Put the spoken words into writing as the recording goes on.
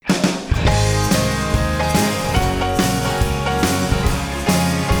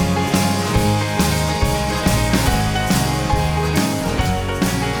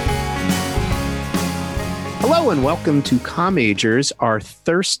and welcome to ComMajors, our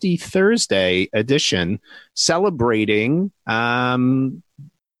Thirsty Thursday edition, celebrating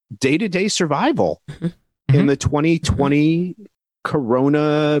day-to-day survival in the 2020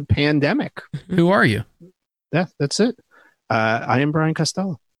 Corona pandemic. Who are you? Yeah, that's it. I am Brian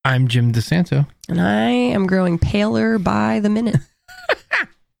Costello. I'm Jim DeSanto. And I am growing paler by the minute.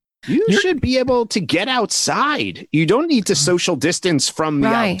 You should be able to get outside. You don't need to social distance from the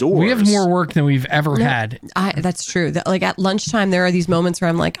outdoors. We have more work than we've ever had. That's true. Like at lunchtime, there are these moments where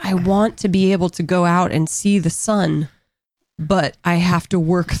I'm like, I want to be able to go out and see the sun, but I have to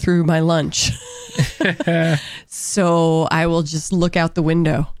work through my lunch. So I will just look out the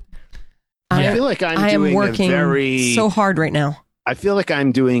window. I feel like I am working so hard right now. I feel like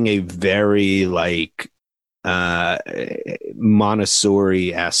I'm doing a very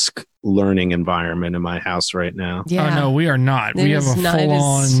Montessori-esque learning environment in my house right now. Yeah. Oh no, we are not. We have a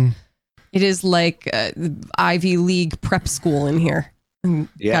full-on. It is like Ivy League prep school in here.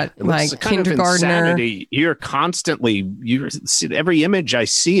 Yeah, got my kindergartner. You're every image I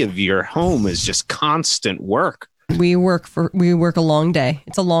see of your home is just constant work. We work a long day.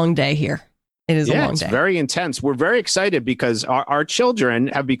 It's a long day here. It is a long day. It's very intense. We're very excited because our children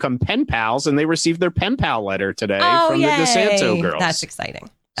have become pen pals, and they received their pen pal letter today from the DeSanto girls. That's exciting.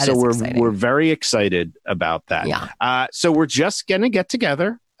 We're very excited about that. Yeah. So we're just gonna get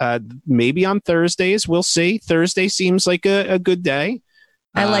together. Maybe on Thursdays. We'll see. Thursday seems like a good day.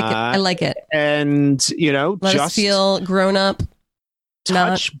 I like it. And let us feel grown up.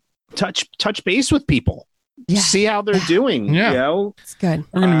 Touch base with people. Yeah. See how they're doing. Yeah. It's good.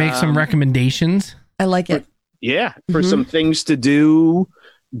 We're going to make some recommendations. I like it. For some things to do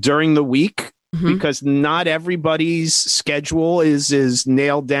during the week, because not everybody's schedule is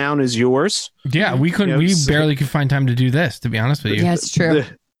nailed down as yours. Yeah, we barely could find time to do this, to be honest with you. Yeah, it's true.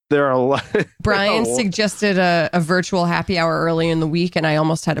 There are a lot. Brian suggested a virtual happy hour early in the week, and I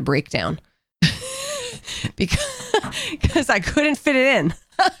almost had a breakdown because I couldn't fit it in.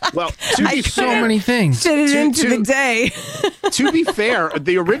 Well, so many things. Fit it into the day. To be fair,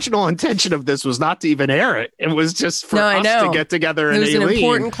 the original intention of this was not to even air it. It was just for us to get together. It was an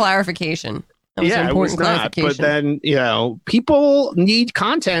important clarification. It was not. But then, people need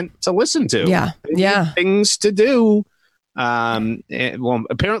content to listen to. Yeah. They need things to do. Well,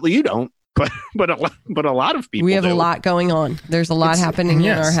 apparently you don't. But a lot of people. We have a lot going on. There's a lot happening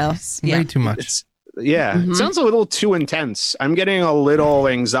in our house. Way too much. It sounds a little too intense. I'm getting a little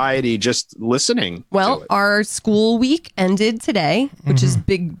anxiety just listening. Well, our school week ended today, which is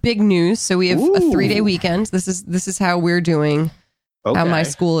big news. So we have a 3-day weekend. This is how we're doing. Okay. How my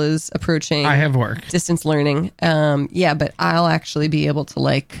school is approaching. I have work distance learning. But I'll actually be able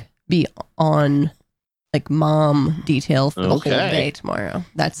to be on mom detail for the whole day tomorrow.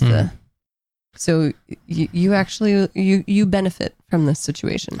 That's so you actually you benefit from this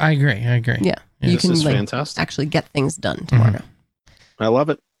situation. I agree. Yeah. You can fantastic. Actually get things done tomorrow. I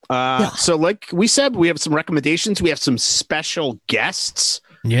love it. So like we said, we have some recommendations. We have some special guests.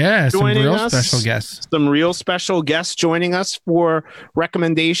 Yeah, some real special guests. Some real special guests joining us for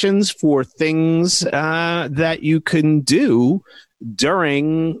recommendations for things that you can do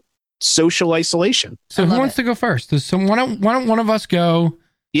during social isolation. So who wants to go first? Why don't one of us go?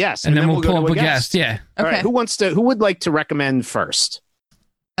 Yes, and then we'll pull up a guest. Yeah. All right. Who would like to recommend first?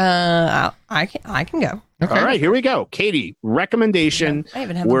 I can go. Okay. All right, here we go. Katie, recommendation.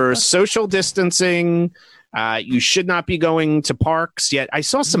 We're social distancing. You should not be going to parks yet. I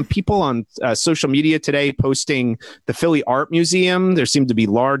saw some people on social media today posting the Philly Art Museum. There seemed to be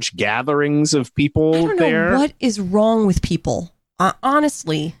large gatherings of people there. I don't know what is wrong with people.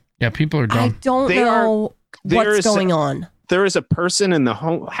 Honestly. Yeah, people are dumb. I don't know what's going on. There is a person in the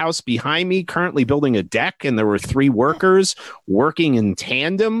house behind me currently building a deck, and there were 3 workers working in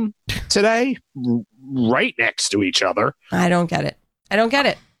tandem today, right next to each other. I don't get it.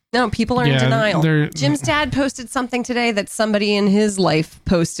 No, people are in denial. Jim's dad posted something today that somebody in his life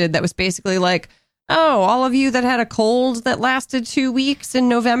posted that was basically like, oh, all of you that had a cold that lasted 2 weeks in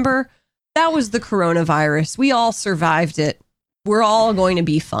November, that was the coronavirus. We all survived it. We're all going to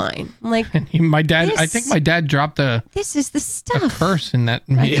be fine. I'm like, I think my dad dropped this is the stuff. A curse in that.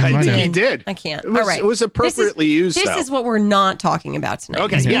 Yeah, I think he did. I can't. All right. It was appropriately used. This is what we're not talking about tonight.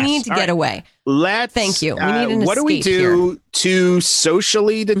 Okay. We need to get away. Thank you. We need an what do we do to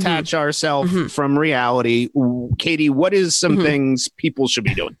socially detach ourselves from reality? Katie, what is some things people should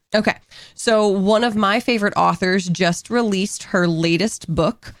be doing? Okay. So one of my favorite authors just released her latest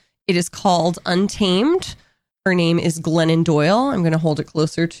book. It is called Untamed. Her name is Glennon Doyle. I'm going to hold it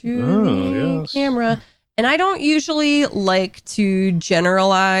closer to the camera. And I don't usually like to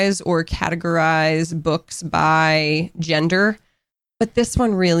generalize or categorize books by gender, but this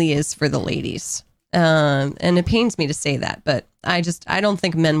one really is for the ladies. And it pains me to say that, but I don't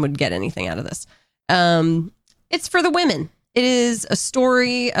think men would get anything out of this. It's for the women. It is a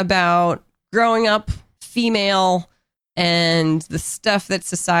story about growing up female and the stuff that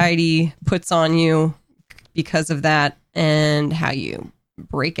society puts on you because of that, and how you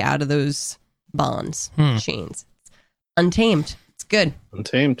break out of those bonds, chains. Untamed. It's good.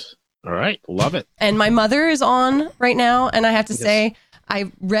 Untamed. All right. Love it. And my mother is on right now, and I have to say, I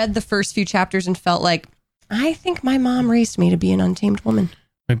read the first few chapters and felt like, I think my mom raised me to be an untamed woman.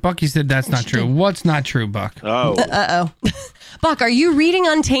 Wait, Bucky said that's not true. What's not true, Buck? Oh. Buck, are you reading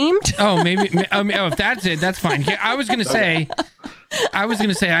Untamed? Oh, maybe. If that's it, that's fine. I was gonna say,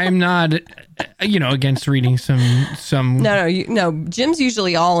 I am not, against reading some. No. Jim's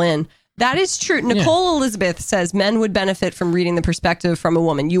usually all in. That is true. Nicole Elizabeth says men would benefit from reading the perspective from a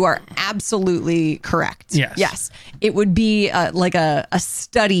woman. You are absolutely correct. Yes. It would be like a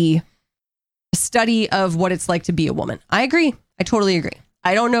study of what it's like to be a woman. I agree. I totally agree.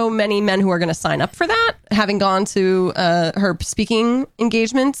 I don't know many men who are going to sign up for that. Having gone to her speaking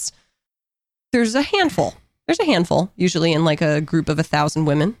engagements, there's a handful. Usually in like a group of 1,000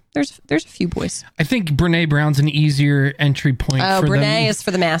 women. There's a few boys. I think Brene Brown's an easier entry point. Brene is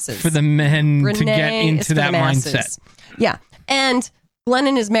for the masses. For the men to get into that mindset. Yeah. And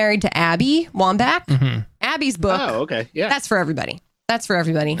Glennon is married to Abby Wambach. Mm-hmm. Abby's book. Oh, okay. Yeah. That's for everybody.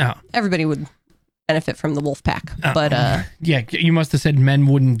 Oh. Everybody would benefit from the wolf pack. But yeah, you must have said men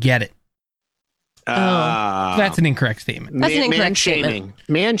wouldn't get it. That's an incorrect statement. That's an incorrect statement.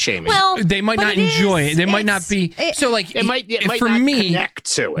 Man shaming. Well, they might not enjoy it. They might not be. So like, it might for not me, connect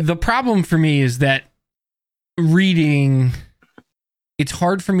to it. The problem for me is that reading, it's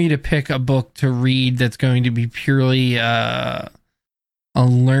hard for me to pick a book to read that's going to be purely a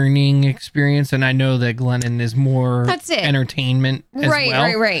learning experience. And I know that Glennon is more entertainment as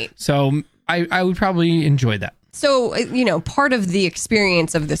well. Right. So I would probably enjoy that. So, part of the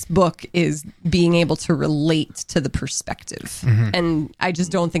experience of this book is being able to relate to the perspective. Mm-hmm. And I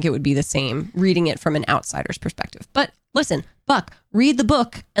just don't think it would be the same reading it from an outsider's perspective. But listen, Buck, read the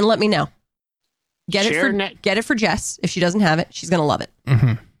book and let me know. Get it for Jess. If she doesn't have it, she's going to love it.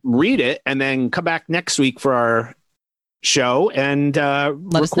 Mm-hmm. Read it and then come back next week for our show and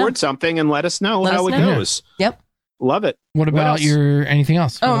record something and let us know how it goes. Yep. Love it. What about anything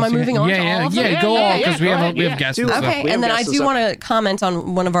else? Oh, am I moving on? Go on, because we have guests. Okay, and then I do want to comment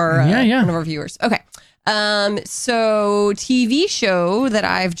on one of our viewers. Okay, so TV show that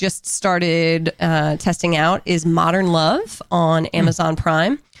I've just started testing out is Modern Love on Amazon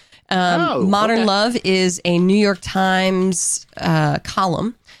Prime. Modern Love is a New York Times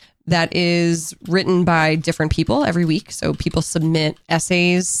column that is written by different people every week. So people submit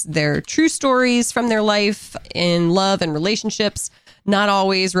essays, their true stories from their life in love and relationships, not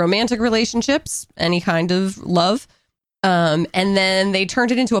always romantic relationships, any kind of love. And then they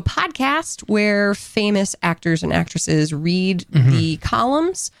turned it into a podcast where famous actors and actresses read the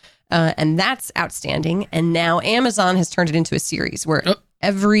columns. And that's outstanding. And now Amazon has turned it into a series where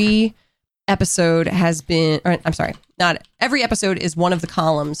every episode has been, not every episode is one of the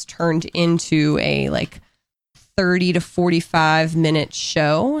columns turned into a 30 to 45 minute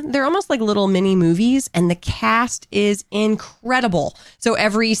show. They're almost like little mini movies, and the cast is incredible. So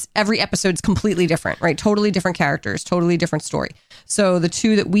every episode's completely different, right? Totally different characters, totally different story. So the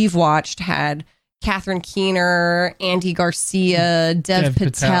two that we've watched had Catherine Keener, Andy Garcia, Dev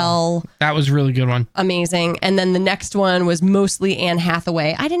Patel. That was a really good one. Amazing. And then the next one was mostly Anne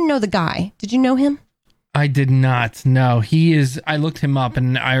Hathaway. I didn't know the guy. Did you know him? I did not. No, he is. I looked him up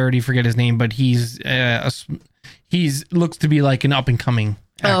and I already forget his name, but he's looks to be like an up and coming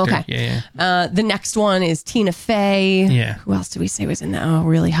actor. Oh, okay. Yeah. The next one is Tina Fey. Yeah. Who else did we say was in that? Oh,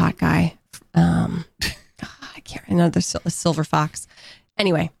 really hot guy. I can't remember. The Silver Fox.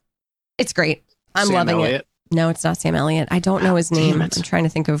 Anyway, it's great. I'm loving it. No, it's not Sam Elliott. I don't know his name. I'm trying to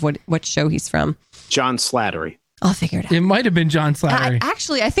think of what show he's from. John Slattery. I'll figure it out. It might have been John Slattery.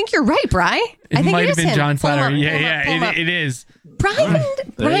 Actually, I think you're right, Bri. It might have been John Slattery. It is.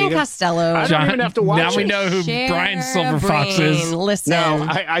 Brian Costello. I don't even have to watch it. Now we know who Brian Silver Fox is. Listen. No,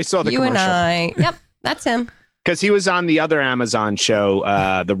 I saw the commercial. You and I. Yep, that's him. Because he was on the other Amazon show,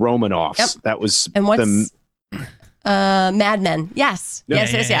 The Romanoffs. Yep. That was Mad Men. Yes.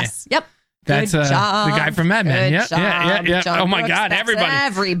 Yes. Yep. That's the guy from Mad Men. Yeah. Oh my God,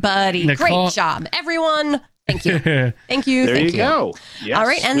 everybody. Nicole. Great job, everyone. Thank you. Thank you. There you go. Yes, all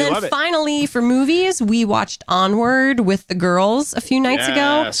right. And then finally for movies, we watched Onward with the girls a few nights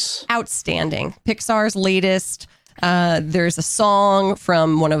ago. Outstanding. Pixar's latest. There's a song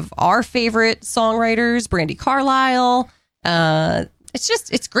from one of our favorite songwriters, Brandi Carlile.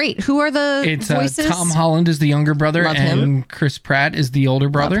 It's great. Who are the voices? Tom Holland is the younger brother, and Chris Pratt is the older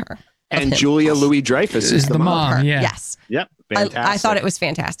brother. And Julia Louis-Dreyfus is the mom. Yeah. Yes. Yep. I thought it was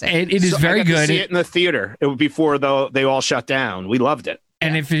fantastic. It is very good. See it in the theater. It was before they all shut down. We loved it.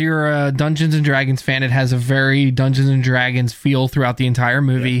 And if you're a Dungeons and Dragons fan, it has a very Dungeons and Dragons feel throughout the entire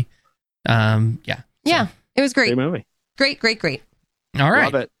movie. Yeah. It was great. Great movie. Great. All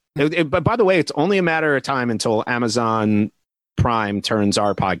right. Love it. But by the way, it's only a matter of time until Amazon Prime turns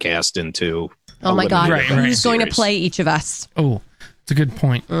our podcast into. Oh my God! Who's going to play each of us? Oh, it's a good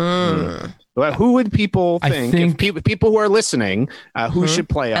point. Well, who would people think people who are listening, who should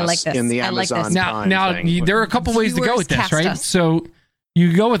play us in the Amazon Prime now, thing? there are a couple ways to go with this, right? So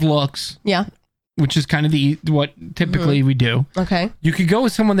you go with looks. Yeah. Which is kind of what typically we do. Okay. You could go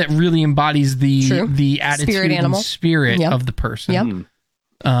with someone that really embodies the attitude and spirit of the person.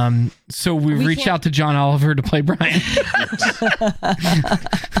 Yep. So we reached out to John Oliver to play Brian.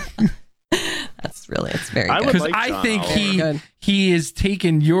 It's very good. Because I think he has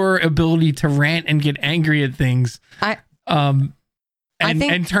taken your ability to rant and get angry at things, and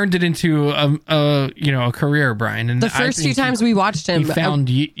turned it into a career, Brian. And the first few times we watched him,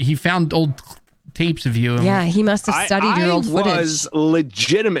 he found old tapes of you. Yeah, he must have studied your old footage. I was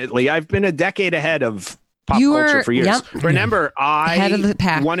legitimately. I've been a decade ahead of pop culture for years. Yep. Remember,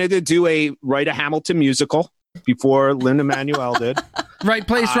 I wanted to write a Hamilton musical before Lin-Manuel did. Right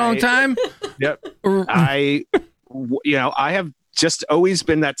place, wrong time. Yep. I have just always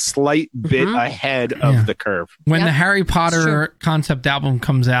been that slight bit ahead of the curve. When the Harry Potter concept album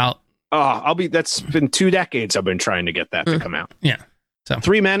comes out, that's been 2 decades I've been trying to get that to come out. Yeah. So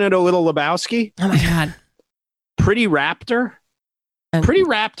 3 Men and a Little Lebowski. Oh my God. Pretty Raptor. Pretty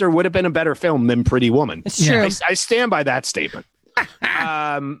Raptor would have been a better film than Pretty Woman. It's true. I stand by that statement.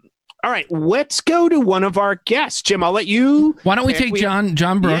 All right, let's go to one of our guests. Jim, I'll let you. Why don't we take John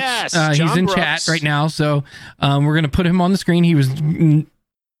Brooks? Yes, he's in chat right now, so we're going to put him on the screen. He was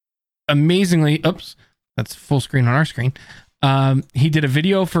amazingly. Oops, that's full screen on our screen. He did a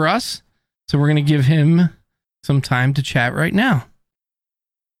video for us, so we're going to give him some time to chat right now.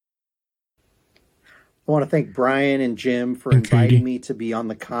 I want to thank Brian and Jim for inviting me to be on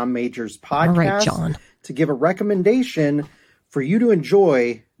the Com Majors podcast. All right, John. To give a recommendation for you to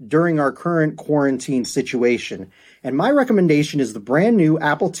enjoy during our current quarantine situation. And my recommendation is the brand new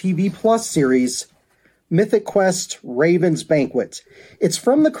Apple TV Plus series, Mythic Quest Raven's Banquet. It's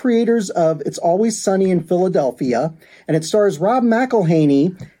from the creators of It's Always Sunny in Philadelphia, and it stars Rob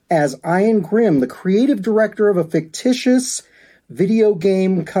McElhenney as Ian Grimm, the creative director of a fictitious video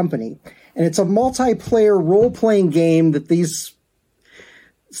game company. And it's a multiplayer role-playing game that these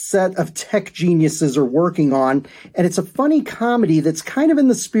set of tech geniuses are working on. And it's a funny comedy that's kind of in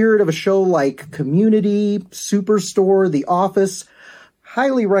the spirit of a show like Community, Superstore, The Office.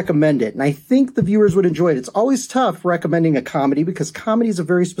 Highly recommend it. And I think the viewers would enjoy it. It's always tough recommending a comedy because comedy is a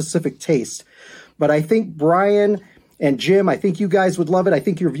very specific taste. But I think Brian and Jim, I think you guys would love it. I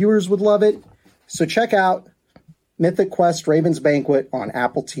think your viewers would love it. So check out Mythic Quest Raven's Banquet on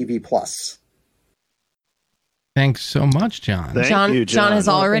Apple TV Plus. Thanks so much, John. Thank you, John has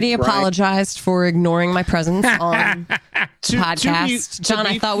already apologized for ignoring my presence on the podcast. John,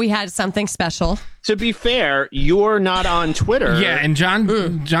 I thought we had something special. To be fair, you're not on Twitter. Yeah, and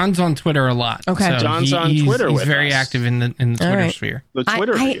John's on Twitter a lot. Okay, so John's on Twitter. He's very active in the Twitter sphere. The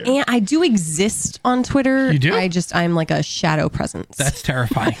Twitter sphere. I do exist on Twitter. You do? I'm like a shadow presence. That's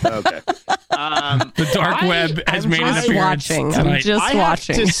terrifying. Okay. The dark web has made an appearance tonight. I'm just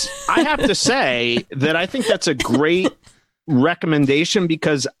watching. I have to say that I think that's a great recommendation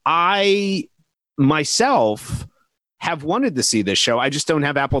because I myself have wanted to see this show. I just don't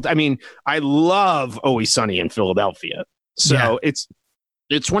have Apple. I mean, I love Always Sunny in Philadelphia. So it's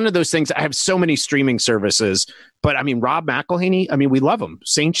one of those things. I have so many streaming services, but I mean, Rob McElhenney, I mean, we love him.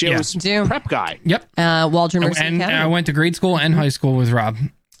 St. Joe's prep guy. Yep. Waldron and I went to grade school and high school with Rob.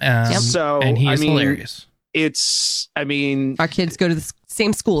 And he is hilarious. Our kids go to the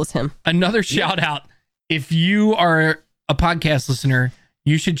same school as him. Another shout out. If you are a podcast listener,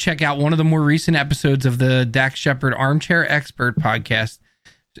 you should check out one of the more recent episodes of the Dax Shepard Armchair Expert podcast.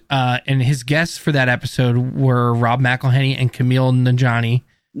 And his guests for that episode were Rob McElhenney and Camille Najani.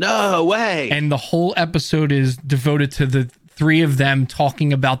 No way. And the whole episode is devoted to the three of them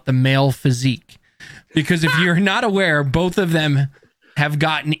talking about the male physique. Because if you're not aware, both of them have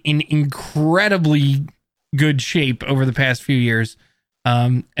gotten in incredibly good shape over the past few years.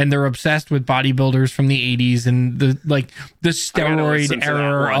 And they're obsessed with bodybuilders from the 80s and the steroid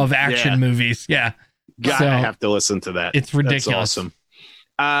era of action movies. Yeah. I have to listen to that. It's ridiculous. That's awesome.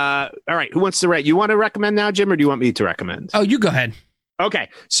 All right. Who wants to rate? You want to recommend now, Jim, or do you want me to recommend? Oh, you go ahead. Okay.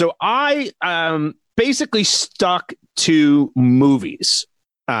 So I basically stuck to movies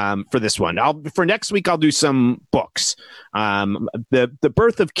for this one. For next week, I'll do some books. The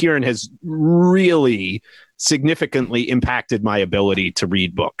birth of Kieran has really significantly impacted my ability to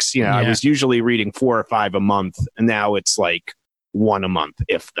read books. I was usually reading 4 or 5 a month, and now it's like 1 a month,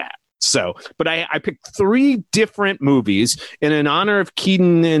 if that. So, but I picked 3 different movies in honor of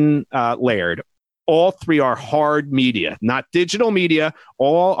Keaton and Laird. All 3 are hard media, not digital media.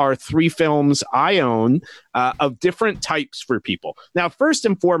 All are 3 films I own of different types for people. Now, first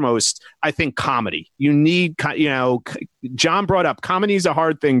and foremost, I think comedy. You need, John brought up comedy is a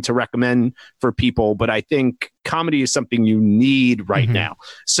hard thing to recommend for people, but I think comedy is something you need right now.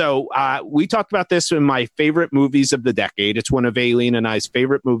 So we talked about this in my favorite movies of the decade. It's one of Aileen and I's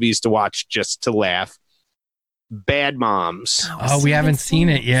favorite movies to watch just to laugh. Bad Moms. Oh, we haven't seen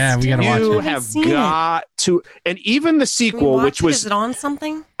it. Yeah, we gotta watch it. You have got to, and even the sequel, which was is it on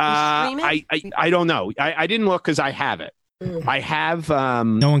something? I don't know. I didn't look because I have it. I have.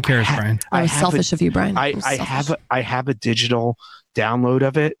 No one cares, Brian. I was selfish of you, Brian. I have a digital download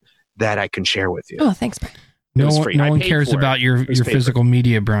of it that I can share with you. Oh, thanks, Brian. No one cares about your physical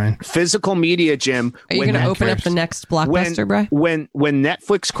media, Brian. Physical media, Jim. Are you going to open up the next Blockbuster, Brian? When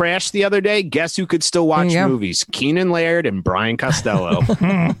Netflix crashed the other day, guess who could still watch movies? Keenan Laird and Brian Costello.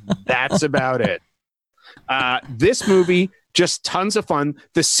 That's about it. This movie, just tons of fun.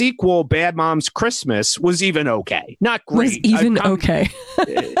 The sequel, Bad Moms Christmas, was even okay. Not great. Okay.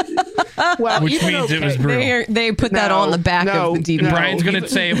 Well, which means it was brutal. They put that on the back of the DVD. Brian's going to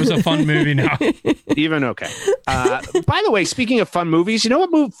say it was a fun movie now. Even okay. By the way, speaking of fun movies, you know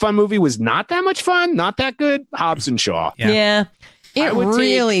what fun movie was not that much fun? Not that good? Hobbs and Shaw. Yeah. It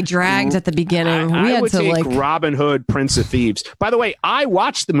really dragged at the beginning. I would take Robin Hood, Prince of Thieves. By the way, I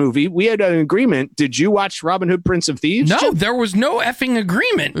watched the movie. We had an agreement. Did you watch Robin Hood, Prince of Thieves? No, there was no effing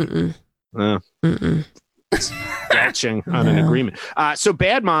agreement. Scratching on an agreement. So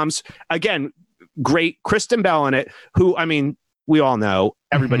Bad Moms, again, great. Kristen Bell in it, who, I mean, we all know,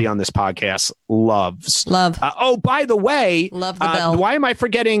 everybody on this podcast loves. Oh, by the way, love the Bell. Why am I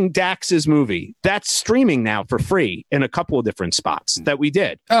forgetting Dax's movie? That's streaming now for free in a couple of different spots that we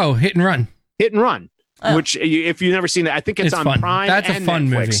did. Oh, Hit and Run. Oh. Which, if you've never seen that, I think it's on fun. Prime. That's a fun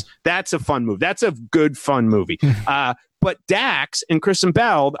Netflix. movie. That's a fun movie. That's a good fun movie. But Dax and Kristen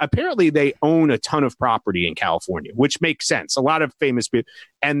Bell, apparently they own a ton of property in California, which makes sense. A lot of famous people,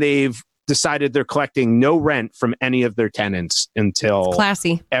 and they've decided they're collecting no rent from any of their tenants until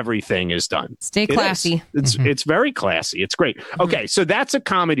classy. Everything is done. Stay classy. It's very classy. It's great. Okay, so that's a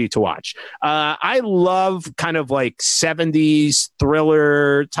comedy to watch. I love kind of like 70s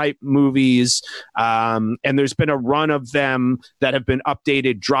thriller type movies, and there's been a run of them that have been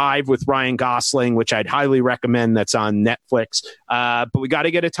updated. Drive with Ryan Gosling, which I'd highly recommend. That's on Netflix. But we got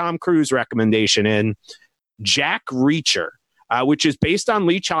to get a Tom Cruise recommendation in. Jack Reacher. Which is based on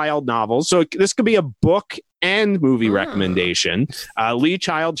Lee Child novels. So this could be a book and movie recommendation. Lee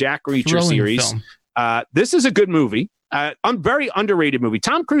Child, Jack Reacher series. This is a good movie. Very underrated movie.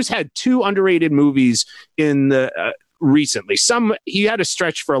 Tom Cruise had 2 underrated movies in the recently. He had a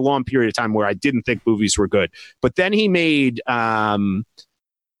stretch for a long period of time where I didn't think movies were good. But then he made End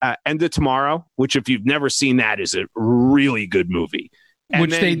of Tomorrow, which if you've never seen that is a really good movie. And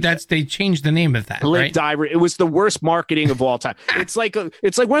which they changed the name of that, right? Diver. It was the worst marketing of all time. It's like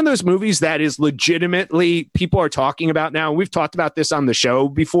one of those movies that is legitimately people are talking about now. We've talked about this on the show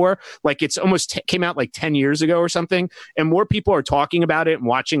before. Like it's almost came out like 10 years ago or something, and more people are talking about it and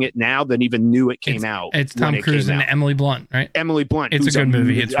watching it now than even knew it came out. It's Tom Cruise and Emily Blunt, right? Emily Blunt. It's a good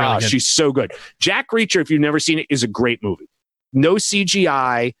movie. It's really good. She's so good. Jack Reacher, if you've never seen it, is a great movie. No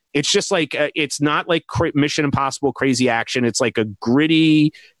CGI. It's just like it's not like Mission Impossible crazy action. It's like a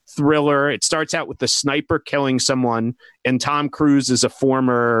gritty thriller. It starts out with the sniper killing someone, and Tom Cruise is a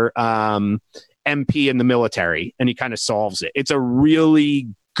former MP in the military, and he kind of solves it. It's a really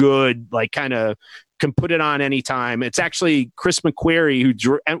good, like, kind of can put it on anytime. It's actually Chris McQuarrie,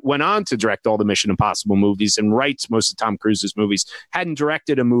 who went on to direct all the Mission Impossible movies and writes most of Tom Cruise's movies, hadn't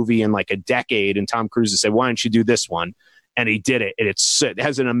directed a movie in like a decade, and Tom Cruise said, "Why don't you do this one?" And he did it. And it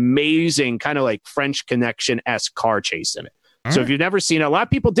has an amazing kind of like French Connection-esque car chase in it. All so right. If you've never seen it, a lot of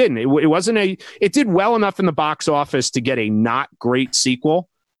people didn't. It did well enough in the box office to get a not great sequel.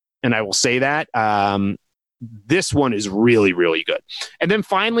 And I will say that. this one is really, really good. And then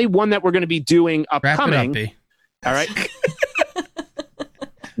finally, one that we're going to be doing upcoming. Wrap it up, all right.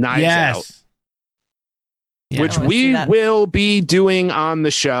 Knives Out. Yeah, which we will be doing on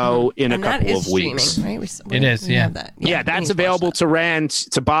the show in a couple of weeks. Right? It is, yeah. Yeah, that's available to rent,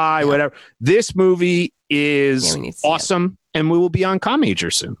 to buy, whatever. This movie is awesome, and we will be on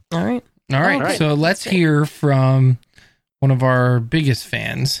ConMajor soon. All right. So let's hear from one of our biggest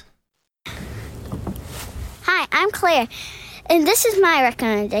fans. Hi, I'm Claire, and this is my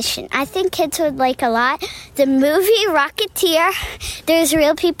recommendation. I think kids would like a lot. The movie Rocketeer. There's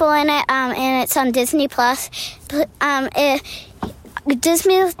real people in it, and it's on Disney Plus.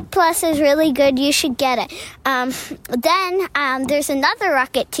 Disney Plus is really good. You should get it. Then there's another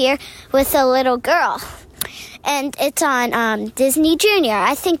Rocketeer with a little girl, and it's on Disney Junior.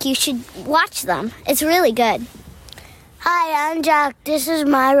 I think you should watch them. It's really good. Hi, I'm Jack. This is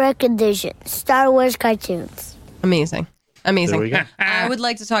my recommendation. Star Wars cartoons. Amazing. I would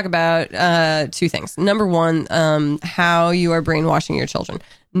like to talk about 2 things. Number 1, how you are brainwashing your children.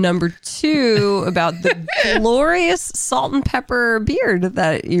 Number 2, about the glorious salt and pepper beard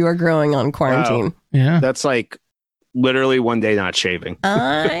that you are growing on quarantine. Wow. Yeah. That's like literally one day not shaving.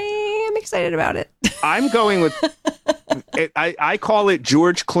 I am excited about it. I'm going with, I call it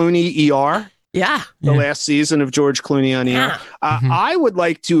George Clooney ER. Yeah. The last season of George Clooney on ER. I would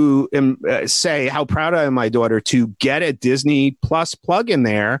like to say how proud I am of my daughter to get a Disney Plus plug in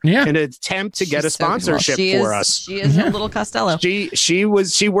there in an attempt to get a sponsorship for us. She is a little Costello. She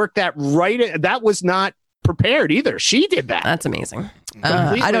worked that right. That was not prepared either. She did that. That's amazing.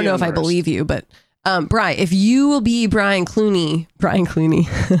 I don't know if I believe you, but Brian, if you will be Brian Clooney,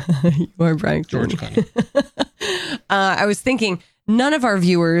 you are Brian Clooney. George Clooney. I was thinking, none of our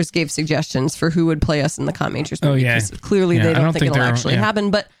viewers gave suggestions for who would play us in the ConMajors movie. Oh, yeah. Clearly, they don't think it'll actually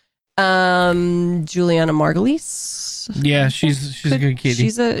happen. But Juliana Margulies. Yeah, she's a good kitty.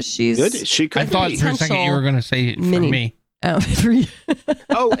 She's good. She could. I thought for a second you were going to say it for me.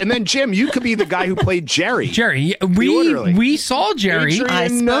 Oh, and then Jim, you could be the guy who played Jerry. Jerry, we saw Jerry. I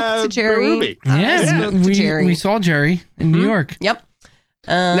spoke to Jerry. Yeah, we saw Jerry in New York. Yep.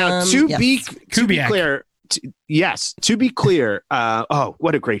 Now to be clear. To be clear,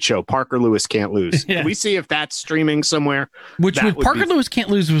 what a great show. Parker Lewis Can't Lose. Yeah. Can we see if that's streaming somewhere? Parker Lewis Can't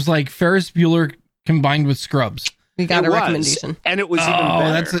Lose was like Ferris Bueller combined with Scrubs. We got a recommendation. And it was even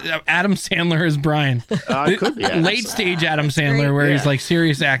better. That's Adam Sandler as Brian. Could be late stage Adam Sandler where he's like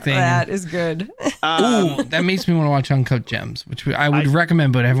serious acting. That is good. That makes me want to watch Uncut Gems, which I would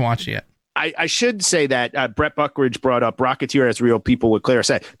recommend, but I haven't watched it yet. I should say that Brett Buckridge brought up Rocketeer as real people, what Claire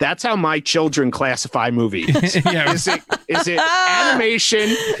said. That's how my children classify movies. Yeah. Is it animation?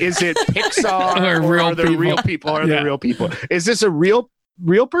 Is it Pixar? Or are there real people? Are there real people? Is this a real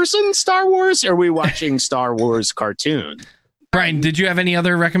person Star Wars? Or are we watching Star Wars cartoon? Brian, did you have any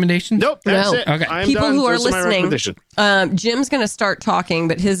other recommendations? Nope, that's it. Okay. People who are listening, Jim's going to start talking,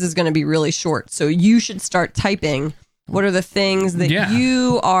 but his is going to be really short. So you should start typing. What are the things that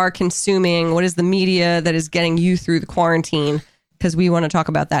you are consuming? What is the media that is getting you through the quarantine? Because we want to talk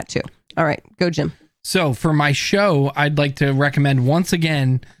about that too. All right, go, Jim. So for my show, I'd like to recommend once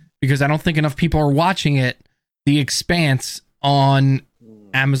again, because I don't think enough people are watching it, The Expanse on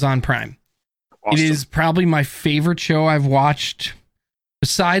Amazon Prime. Awesome. It is probably my favorite show I've watched.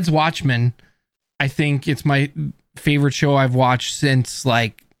 Besides Watchmen, I think it's my favorite show I've watched since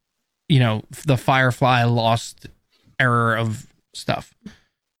the Firefly Lost era of stuff.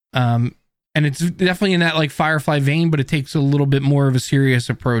 And it's definitely in that like Firefly vein, but it takes a little bit more of a serious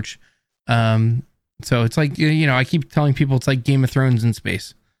approach. So it's like, I keep telling people it's like Game of Thrones in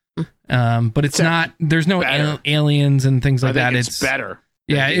space. But it's not, there's no aliens and things like that. It's better.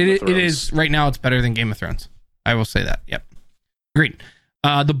 Yeah, it is. Right now, it's better than Game of Thrones. I will say that. Yep. Great.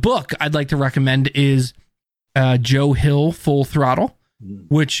 The book I'd like to recommend is Joe Hill, Full Throttle,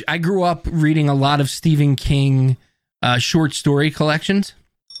 which I grew up reading a lot of Stephen King short story collections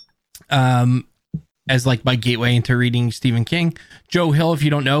as like my gateway into reading Stephen King. Joe Hill, if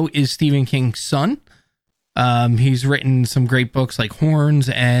you don't know, is Stephen King's son. He's written some great books like Horns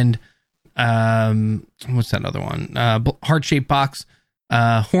and what's that other one? Heart-Shaped Box.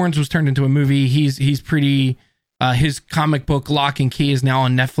 Horns was turned into a movie. He's pretty. His comic book Lock and Key is now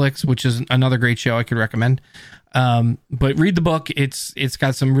on Netflix, which is another great show I could recommend. But read the book. It's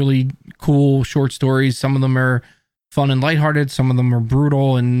got some really cool short stories. Some of them are fun and lighthearted. Some of them are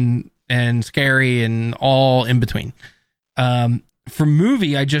brutal and scary and all in between. For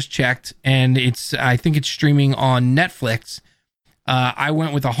movie, I just checked, and I think it's streaming on Netflix. I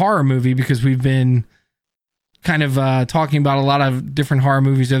went with a horror movie because we've been kind of talking about a lot of different horror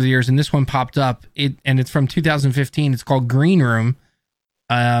movies over the years, and this one popped up. And it's from 2015. It's called Green Room,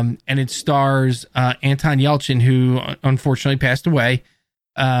 and it stars Anton Yelchin, who unfortunately passed away.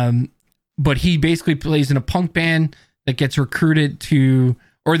 But he basically plays in a punk band that gets recruited to,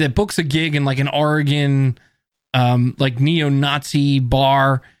 or that books a gig in like an Oregon, like neo-Nazi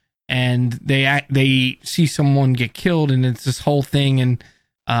bar, and they see someone get killed, and it's this whole thing. And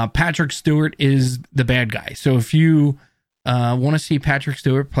Patrick Stewart is the bad guy. So if you want to see Patrick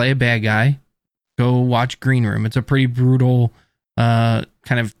Stewart play a bad guy, go watch Green Room. It's a pretty brutal, kind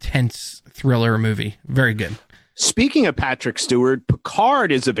of tense thriller movie. Very good. Speaking of Patrick Stewart,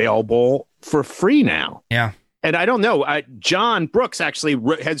 Picard is available for free now. Yeah. And I don't know, John Brooks actually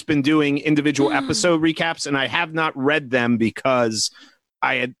has been doing individual episode recaps, and I have not read them because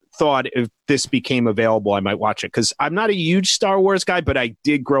I had thought if this became available, I might watch it. Because I'm not a huge Star Wars guy, but I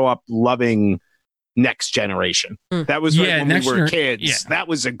did grow up loving Next Generation. That was when we were kids. Yeah. That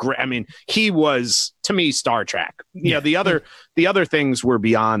was a great, I mean, he was, to me, Star Trek. You know, the other things were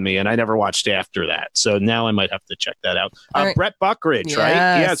beyond me, and I never watched after that. So now I might have to check that out. Right. Brett Buckridge,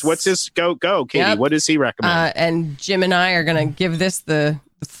 right? Yes. What's his go, Katie? Yep. What does he recommend? And Jim and I are going to give this the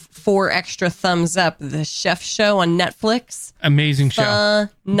 4 extra thumbs up. The Chef Show on Netflix. Amazing show.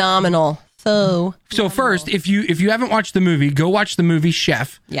 Phenomenal. So first, if you haven't watched the movie, go watch the movie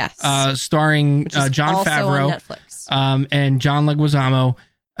Chef. Yes. Starring Jon Favreau and John Leguizamo.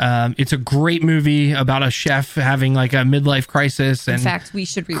 It's a great movie about a chef having like a midlife crisis. And in fact, we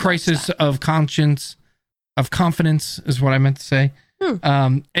should rewatch crisis that. of confidence is what I meant to say.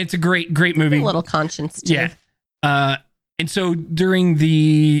 It's a great movie. A little conscience too. Yeah. And so during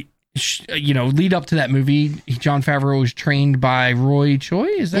the lead up to that movie, Jon Favreau was trained by Roy Choi.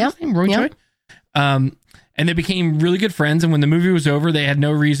 Is that his name? Roy Choi? And they became really good friends. And when the movie was over, they had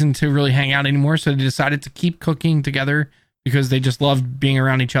no reason to really hang out anymore. So they decided to keep cooking together because they just loved being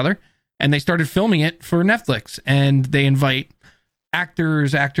around each other. And they started filming it for Netflix. And they invite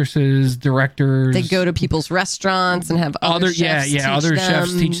actors, actresses, directors. They go to people's restaurants and have other chefs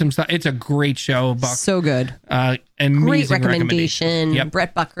chefs teach them stuff. It's a great show, Buck. So good. Amazing great recommendation. Yep.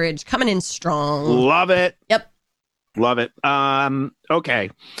 Brett Buckridge coming in strong. Love it. Yep. Love it. Okay.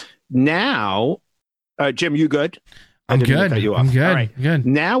 Now, Jim, you good? I'm good. I'm good. All right. Good.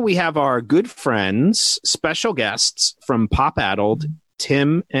 Now we have our good friends, special guests from Pop Addled,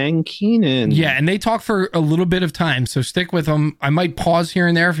 Tim and Keenan. Yeah, and they talk for a little bit of time, so stick with them. I might pause here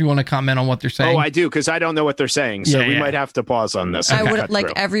and there if you want to comment on what they're saying. Oh, I do, because I don't know what they're saying, so we might have to pause on this. I would like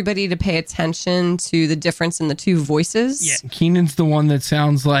everybody to pay attention to the difference in the two voices. Yeah, Keenan's the one that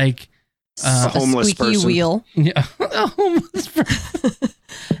sounds like a homeless person. Wheel. Yeah, a homeless person.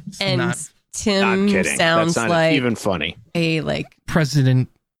 And Tim sounds like even funny. A like president,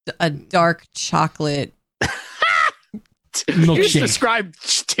 a dark chocolate. You just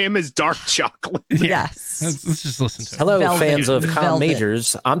described Tim as dark chocolate. Yes. Let's just listen to it. Hello, fans of Com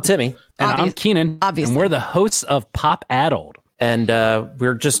Majors. I'm Timmy. And I'm Keenan. Obviously. And we're the hosts of Pop Addled. And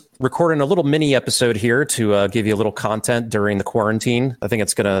we're just recording a little mini episode here to give you a little content during the quarantine. I think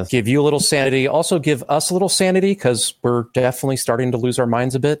it's going to give you a little sanity, also give us a little sanity, because we're definitely starting to lose our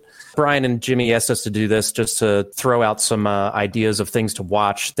minds a bit. Brian and Jimmy asked us to do this just to throw out some ideas of things to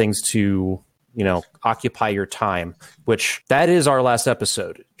watch, things to occupy your time, which that is our last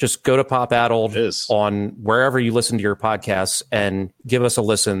episode. Just go to Pop Addled on wherever you listen to your podcasts and give us a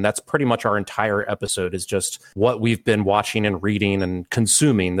listen. That's pretty much our entire episode, is just what we've been watching and reading and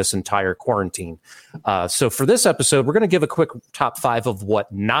consuming this entire quarantine. So for this episode, we're going to give a quick top 5 of what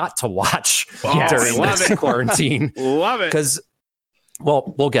not to watch during this quarantine. Love it. Because,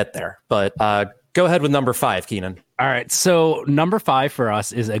 well, we'll get there. But go ahead with number 5, Keenan. All right. So number 5 for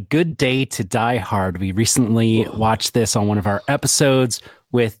us is A Good Day to Die Hard. We recently watched this on one of our episodes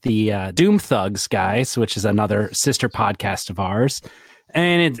with the Doom Thugs guys, which is another sister podcast of ours.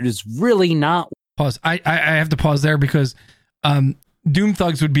 And it is really not. Pause. I have to pause there because Doom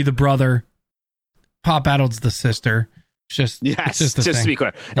Thugs would be the brother. Pop Addled's the sister. Just to be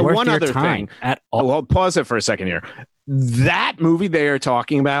clear. And one other thing. Well, pause it for a second here. That movie they are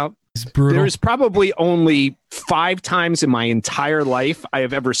talking about, there's probably only 5 times in my entire life I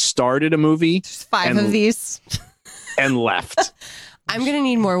have ever started a movie. Just 5 of these. And left. I'm going to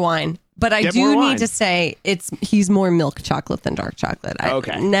need more wine. But I do need to say he's more milk chocolate than dark chocolate.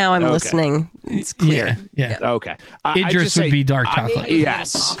 Now I'm listening. It's clear. Yeah. Okay. Idris would be dark chocolate.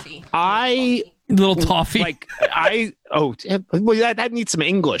 Yes. Little toffee. That needs some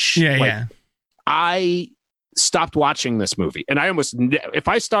English. Yeah. I stopped watching this movie, and I almost, if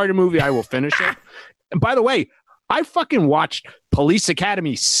I start a movie, I will finish it. And by the way, I fucking watched Police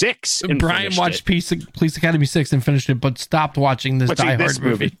Academy 6. Brian watched Police Academy 6 and finished it, but stopped watching this Die Hard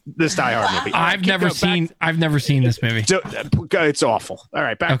movie. This Die Hard movie. I've never seen this movie. So, it's awful. All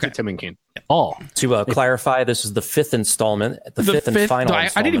right, back to Tim and Keen. To clarify, this is the fifth installment, the fifth and final. I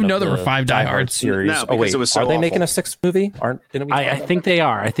didn't even know there were 5 Die Hard series. No, because it was so are they awful. making a 6th movie? I think they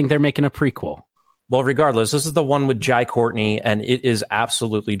are. I think they're making a prequel. Well, regardless, this is the one with Jai Courtney, and it is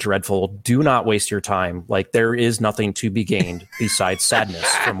absolutely dreadful. Do not waste your time. Like, there is nothing to be gained besides sadness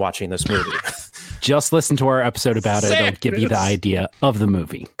from watching this movie. Just listen to our episode about it. It'll give you the idea of the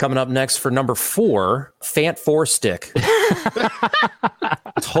movie. Coming up next for number 4, Fant 4 Stick.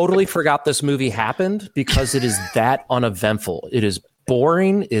 Totally forgot this movie happened because it is that uneventful. It is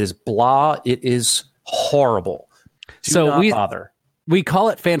boring. It is blah. It is horrible. Do not bother. We call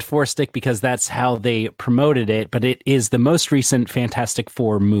it Fant 4 Stick because that's how they promoted it, but it is the most recent Fantastic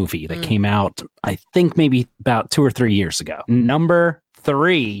Four movie that came out, I think, maybe about 2 or 3 years ago. Number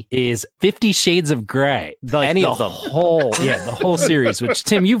 3 is 50 Shades of Grey. Any of them. The whole series, which,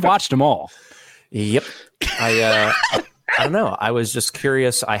 Tim, you've watched them all. Yep. I don't know. I was just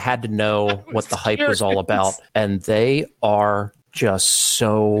curious. I had to know what the hype was all about, and they are just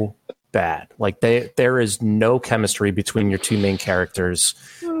so bad. Like there is no chemistry between your two main characters.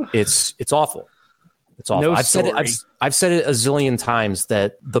 It's awful. It's awful. No I've said it a zillion times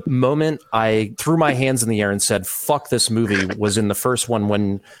that the moment I threw my hands in the air and said "fuck this movie" was in the first one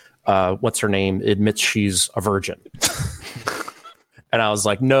when what's her name admits she's a virgin. And I was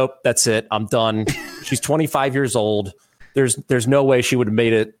like, nope, that's it. I'm done. She's 25 years old. There's no way she would have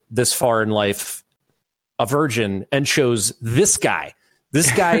made it this far in life a virgin and chose this guy. This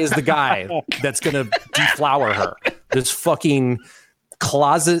guy is the guy that's going to deflower her. This fucking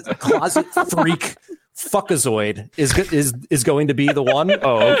closet freak fuckazoid is going to be the one.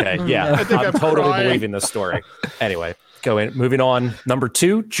 Oh, okay. Yeah. I'm totally believing this story. Anyway, moving on. Number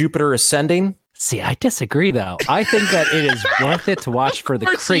 2, Jupiter Ascending. See, I disagree, though. I think that it is worth it to watch for the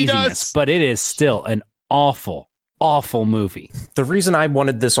craziness, but it is still an awful movie. The reason I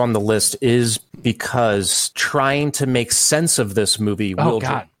wanted this on the list is because trying to make sense of this movie will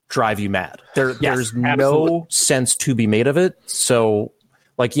drive you mad. There's no sense to be made of it. So,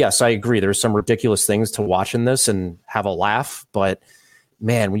 yes, I agree. There's some ridiculous things to watch in this and have a laugh, but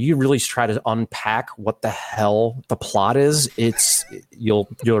man, when you really try to unpack what the hell the plot is,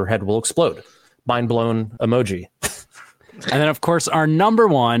 your head will explode. Mind blown emoji. And then, of course, our number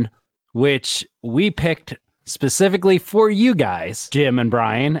 1, which we picked specifically for you guys, Jim and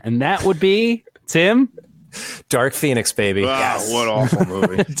Brian, and that would be Tim. Dark Phoenix, baby. Wow, yes. What awful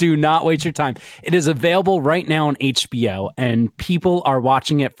movie. Do not waste your time. It is available right now on HBO, and people are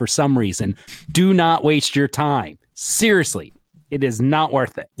watching it for some reason. Do not waste your time. Seriously, it is not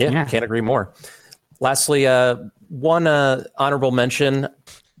worth it. Yeah. Can't agree more. Lastly, one honorable mention,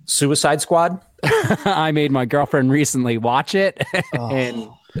 Suicide Squad. I made my girlfriend recently watch it. And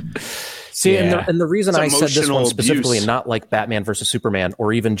see, and the reason I said this one specifically and not like Batman versus Superman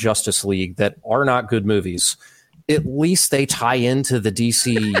or even Justice League that are not good movies, at least they tie into the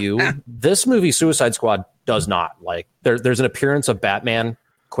DCEU. This movie, Suicide Squad, does not. There's an appearance of Batman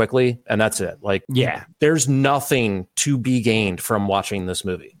quickly, and that's it. There's nothing to be gained from watching this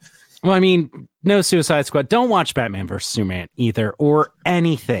movie. Well, I mean, no Suicide Squad. Don't watch Batman versus Superman either, or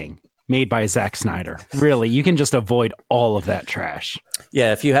anything made by Zack Snyder. Really, you can just avoid all of that trash.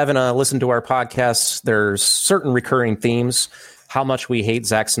 Yeah, if you haven't listened to our podcasts, there's certain recurring themes. How much we hate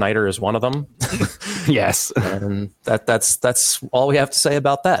Zack Snyder is one of them. Yes, and that's all we have to say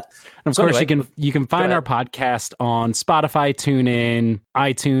about that. And of course, you can find our podcast on Spotify, TuneIn,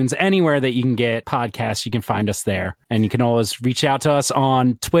 iTunes, anywhere that you can get podcasts. You can find us there, and you can always reach out to us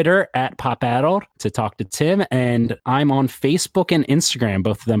on Twitter at Pop Addled to talk to Tim, and I'm on Facebook and Instagram,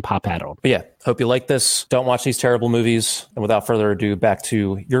 both of them Pop Addled. But yeah, hope you like this. Don't watch these terrible movies. And without further ado, back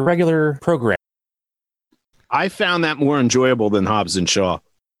to your regular program. I found that more enjoyable than Hobbs and Shaw.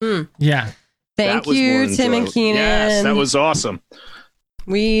 Yeah. Thank you, Tim and Keenan. Yes, that was awesome.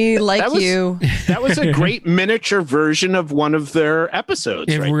 We like you. That was a great miniature version of one of their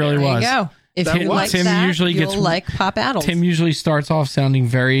episodes. It really was. There you go. If you like Tim that, usually you'll like Pop Addled. Tim usually starts off sounding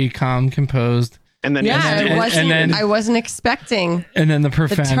very calm, composed. And then I wasn't expecting. And then the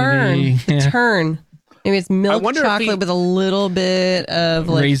profanity. The turn. Maybe it's milk chocolate with a little bit of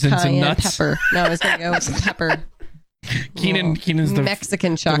raisins cayenne and nuts. Pepper. No, I was going to go with some pepper. Keenan's the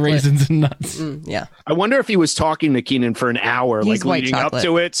Mexican chocolate. The raisins and nuts. Yeah. I wonder if he was talking to Keenan for an hour, He's leading up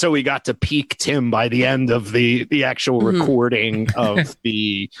to it, so we got to peak Tim by the end of the actual recording of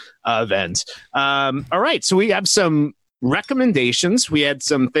the event. All right, so we have some recommendations. We had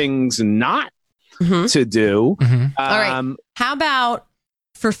some things not to do. All right. How about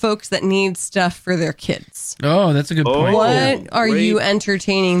for folks that need stuff for their kids? Oh, that's a good point. What are you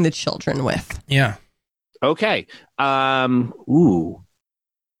entertaining the children with? Yeah. Okay. I'm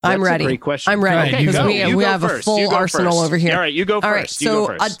ready. Great question. I'm ready because we have a full arsenal over here. All right, you go first. All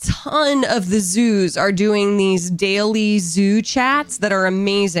right, so a ton of the zoos are doing these daily zoo chats that are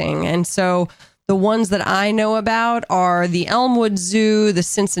amazing. And so the ones that I know about are the Elmwood Zoo, the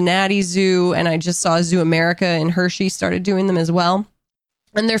Cincinnati Zoo, and I just saw Zoo America in Hershey started doing them as well.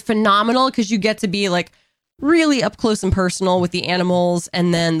 And they're phenomenal because you get to be like really up close and personal with the animals.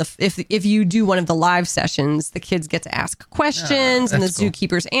 And then if you do one of the live sessions, the kids get to ask questions and the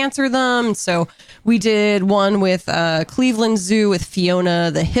zookeepers answer them. So we did one with Cleveland Zoo with Fiona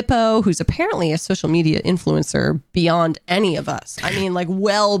the hippo, who's apparently a social media influencer beyond any of us. I mean, like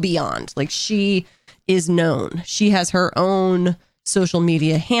well beyond. Like she is known. She has her own social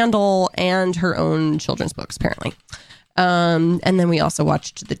media handle and her own children's books, apparently. And then we also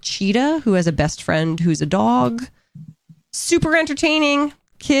watched the cheetah, who has a best friend who's a dog. Super entertaining.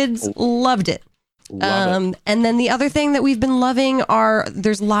 Kids loved it. And then the other thing that we've been loving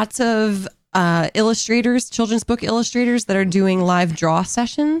there's lots of illustrators, children's book illustrators that are doing live draw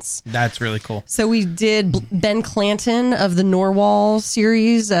sessions. That's really cool. So we did Ben Clanton of the Norwal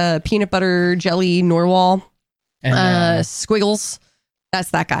series, Peanut Butter Jelly Norwal, and Squiggles.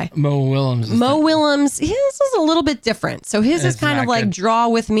 That's that guy. Mo Willems. His is a little bit different. So his is kind of like draw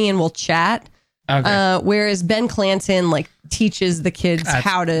with me and we'll chat. Okay. Whereas Ben Clanton like teaches the kids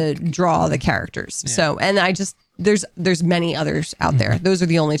how to draw the characters. Yeah. So, and there's many others out there. Those are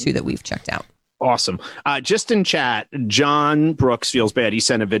the only two that we've checked out. Awesome. Just in chat, John Brooks feels bad. He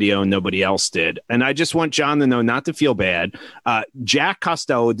sent a video and nobody else did. And I just want John to know not to feel bad. Jack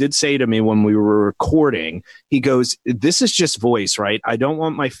Costello did say to me when we were recording, he goes, this is just voice, right? I don't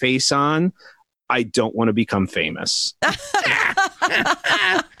want my face on. I don't want to become famous.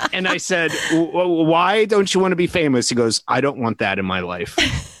 And I said, why don't you want to be famous? He goes, I don't want that in my life.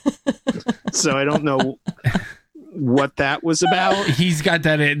 So I don't know what that was about. He's got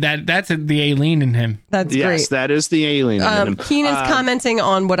that's the alien in him. That's great. Yes, that is the alien in him. Keenan's commenting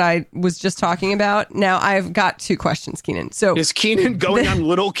on what I was just talking about. Now I've got two questions, Keenan. So is Keenan going on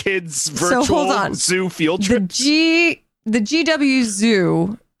little kids virtual zoo field trips? The GW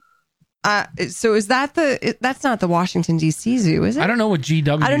Zoo. So is that that's not the Washington DC Zoo, is it? I don't know what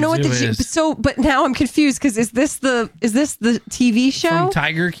GW. I don't know what the is. So, but now I'm confused because is this the TV show from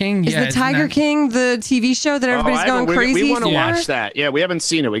Tiger King? Is the Tiger King the TV show that everybody's going crazy? We want to watch that. Yeah, we haven't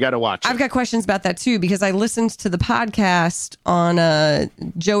seen it. We got to watch it. I've got questions about that too because I listened to the podcast on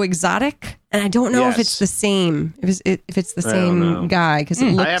Joe Exotic. And I don't know if it's the same. If it's the same guy because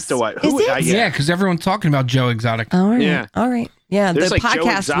I have to watch. Yeah, because everyone's talking about Joe Exotic. All right. Yeah. All right. Yeah. There's the like podcast Joe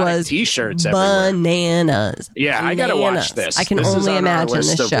Exotic was t-shirts bananas. Yeah, I got to watch this. I can this only is on imagine our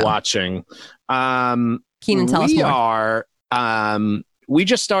list this of show. Watching. Keenan, tell us more. We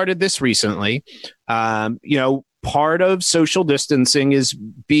just started this recently. Part of social distancing is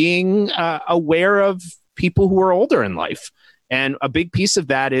being aware of people who are older in life. And a big piece of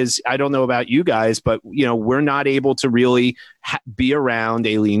that is, I don't know about you guys, but, we're not able to really be around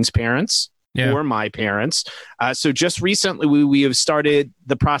Aileen's parents or my parents. So just recently, we have started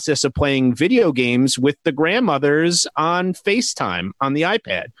the process of playing video games with the grandmothers on FaceTime on the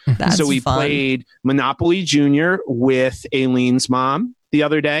iPad. That's so we fun. played Monopoly Junior with Aileen's mom the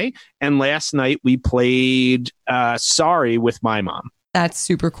other day. And last night we played Sorry with my mom. That's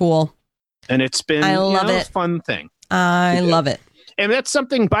super cool. And it's been a fun thing. I love it. And that's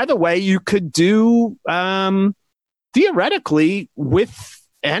something, by the way, you could do theoretically with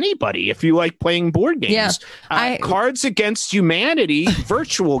anybody if you like playing board games. Yeah, Cards Against Humanity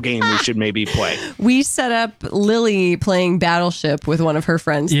virtual game we should maybe play. We set up Lily playing Battleship with one of her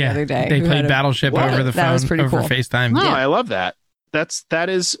friends the other day. They played Battleship over the phone. That was pretty over cool. FaceTime. No, I love that. That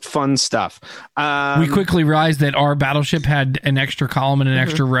is fun stuff. We quickly realized that our Battleship had an extra column and an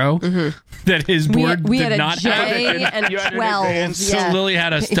extra row that his board we did had not a J have. and 12. So Lily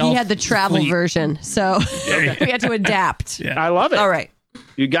had a stealth. He had the travel fleet. version, so we had to adapt. Yeah. I love it. All right.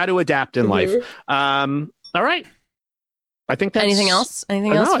 You got to adapt in life. All right. I think that's anything else.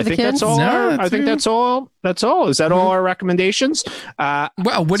 Anything else for the kids? That's all. I think that's all. That's all. Is that all our recommendations?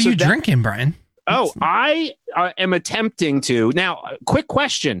 Well, what are you drinking, Brian? Oh, I am attempting to. Now, quick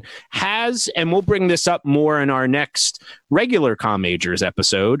question. And we'll bring this up more in our next regular Comm Majors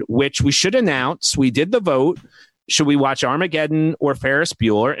episode, which we should announce. We did the vote. Should we watch Armageddon or Ferris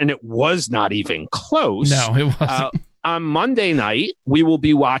Bueller? And it was not even close. No, it wasn't. On Monday night, we will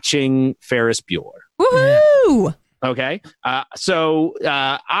be watching Ferris Bueller. Woohoo! Okay. So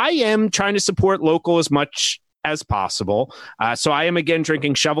I am trying to support local as much as possible. So I am again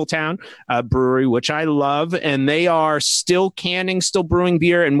drinking Shoveltown Brewery, which I love, and they are still canning, still brewing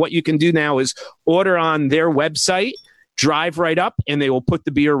beer. And what you can do now is order on their website, drive right up, and they will put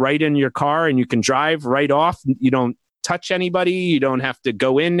the beer right in your car, and you can drive right off. You don't touch anybody. You don't have to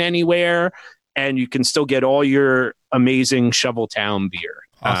go in anywhere, and you can still get all your amazing Shoveltown beer,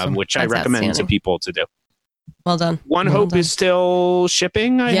 awesome. Which I recommend to people to do. Well done. One Hope is still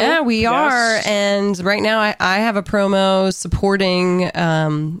shipping. I hope. We are. And right now I have a promo supporting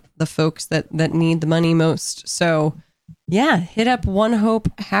the folks that need the money most. So yeah, hit up One Hope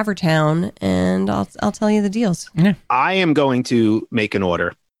Havertown and I'll tell you the deals. Yeah. I am going to make an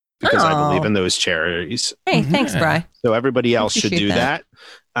order because I believe in those charities. Hey, thanks, Bri. So everybody else should do that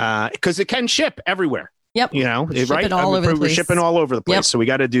because it can ship everywhere. Yep. You know, right? All over the place. We're shipping all over the place. Yep. So we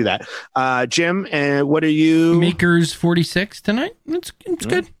got to do that. Jim, what are you? Makers 46 tonight. It's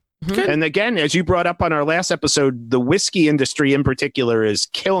good. Mm-hmm. Good. And again, as you brought up on our last episode, the whiskey industry in particular is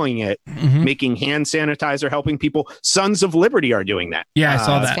killing it, making hand sanitizer, helping people. Sons of Liberty are doing that. Yeah, I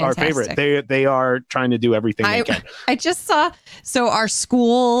saw that. Our favorite. They are trying to do everything they can. I just saw, so our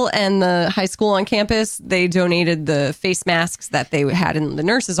school and the high school on campus, they donated the face masks that they had in the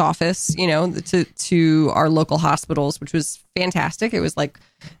nurse's office, you know, to our local hospitals, which was fantastic. It was like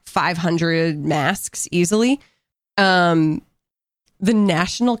 500 masks easily. The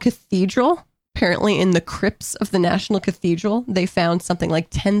National Cathedral, apparently in the crypts of the National Cathedral, they found something like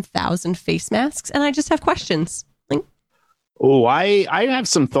 10,000 face masks. And I just have questions. I have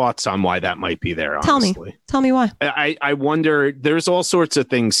some thoughts on why that might be there, honestly. Tell me why. I wonder, there's all sorts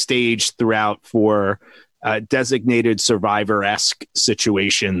of things staged throughout for designated survivor-esque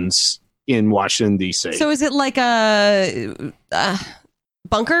situations in Washington, D.C. So is it like a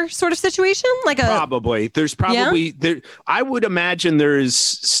bunker sort of situation? Probably. There's probably there. I would imagine there's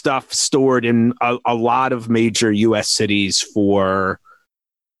stuff stored in a lot of major U.S. cities for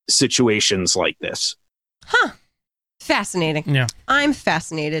situations like this. Huh. Fascinating. Yeah. I'm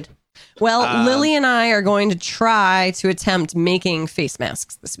fascinated. Well, Lily and I are going to try to attempt making face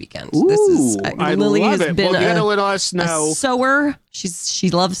masks this weekend. Lily has been a let us know. A sewer. She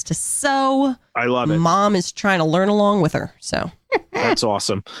loves to sew. I love it. Mom is trying to learn along with her. So that's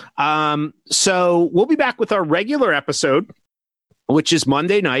awesome. So we'll be back with our regular episode, which is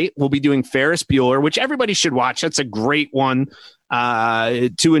Monday night. We'll be doing Ferris Bueller, which everybody should watch. That's a great one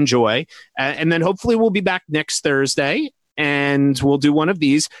to enjoy. And then hopefully we'll be back next Thursday. And we'll do one of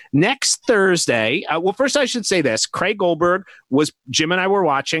these next Thursday. Well, first I should say this. Craig Goldberg Jim and I were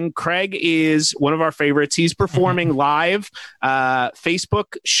watching. Craig is one of our favorites. He's performing live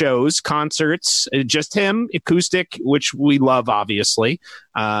Facebook shows, concerts, just him, acoustic, which we love, obviously.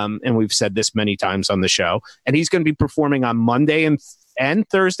 And we've said this many times on the show. And he's going to be performing on Monday and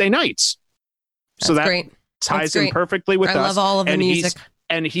Thursday nights. So that great. ties in perfectly with us. I love all of the music.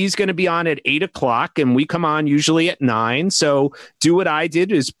 And he's going to be on at 8:00, and we come on usually at 9. So do what I did: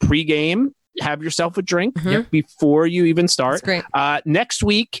 is pregame, have yourself a drink before you even start. That's great. Next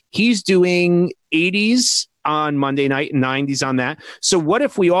week, he's doing 80s on Monday night and 90s on that. So what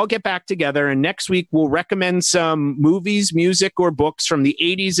if we all get back together and next week we'll recommend some movies, music, or books from the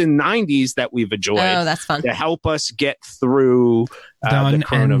 80s and 90s that we've enjoyed. Oh, that's fun. To help us get through the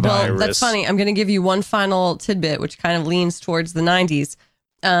coronavirus. Well, that's funny. I'm going to give you one final tidbit, which kind of leans towards the 90s.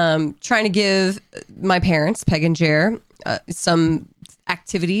 Trying to give my parents, Peg and Jer, some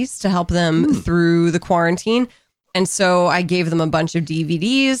activities to help them through the quarantine. And so I gave them a bunch of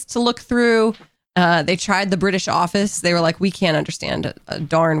DVDs to look through. They tried the British Office. They were like, we can't understand a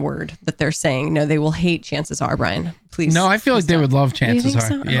darn word that they're saying. No, they will hate Chances Are, Brian. Please. No, I feel like they would love Chances Are.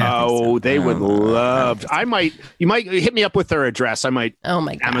 So? Yeah. Oh, they would love. You might hit me up with their address. I might. Oh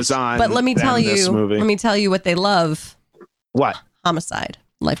my gosh. Amazon. But let me tell you what they love. What? Homicide.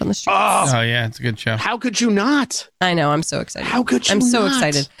 Life on the Streets. Oh yeah, it's a good show. How could you not? I know. I'm so excited. How could you I'm so not?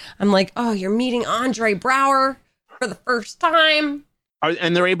 excited. I'm like, oh, you're meeting Andre Braugher for the first time.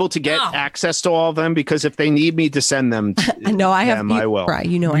 And they're able to get access to all of them because if they need me to send them to I will. Right,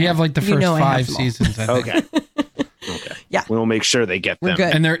 we have like the first 5 seasons. I think. Okay. Yeah. We'll make sure they get them.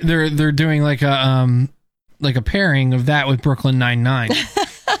 Good. And they're doing like a pairing of that with Brooklyn Nine-Nine.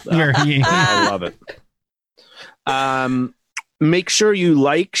 I love it. Make sure you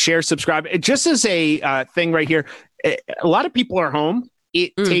like, share, subscribe. Just as a thing right here, a lot of people are home.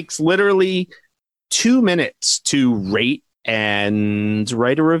 It takes literally 2 minutes to rate and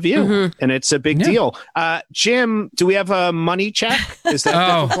write a review, and it's a big deal. Jim, do we have a money check? Is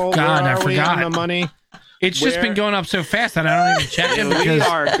that difficult? God, Where I are we forgot on the money. It's just been going up so fast that I don't even check it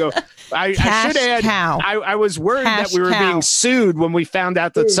because I should add, I was worried that we were being sued when we found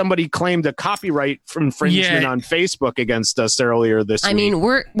out that somebody claimed a copyright infringement on Facebook against us earlier this week. I mean,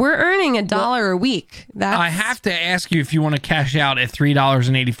 we're earning $1 a week. I have to ask you if you want to cash out at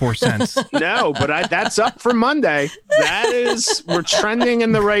 $3.84. No, but that's up for Monday. We're trending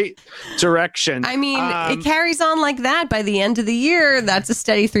in the right direction. I mean, it carries on like that. By the end of the year, that's a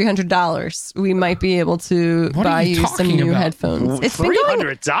steady $300. We might be able to buy you some new headphones. It's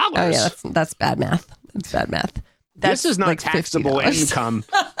 $300. Oh yeah, that's bad math. That's bad math. This is not like taxable income,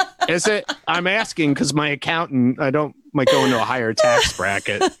 is it? I'm asking because my accountant, might go into a higher tax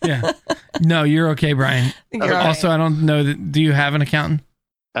bracket. Yeah. No, you're okay, Brian. Also, I don't know. Do you have an accountant?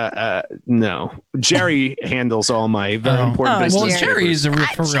 No. Jerry handles all my very important business. Well, Jerry is a real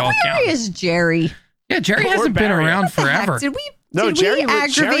accountant. Jerry is Jerry. Yeah, Jerry hasn't been around forever. Did we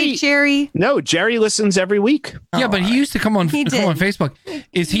aggravate Jerry? No, Jerry listens every week. Yeah, but he used to come on Facebook.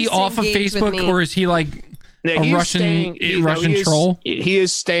 Is he off of Facebook, or is he like a Russian troll? He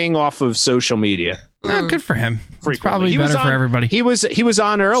is staying off of social media. Good for him. It's probably better for everybody. He was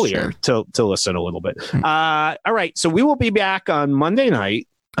on earlier to listen a little bit. All right, so we will be back on Monday night.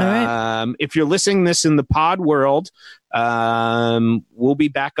 All right. If you're listening this in the pod world, we'll be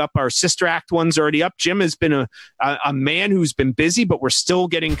back up. Our Sister Act one's already up. Jim has been a man who's been busy, but we're still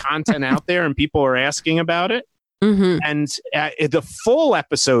getting content out there and people are asking about it. Mm-hmm. And the full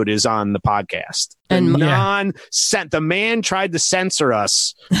episode is on the podcast. The man tried to censor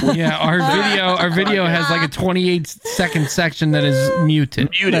us. Yeah, our video has like a 28-second section that is muted.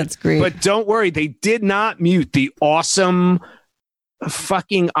 That's great. But don't worry, they did not mute the awesome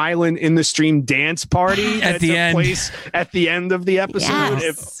fucking Island in the Stream dance party at the end. Place at the end of the episode.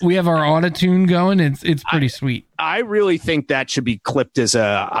 Yes. We have our auto-tune going. It's pretty sweet. I really think that should be clipped as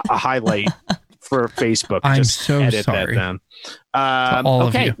a highlight for Facebook. I'm just so edit sorry. That down.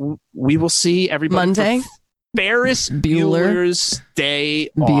 Okay, we will see everybody Monday. Ferris Bueller's Day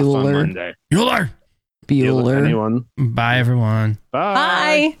off on Monday. Bueller. Anyone? Bye, everyone.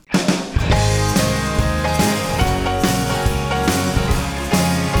 Bye. Bye.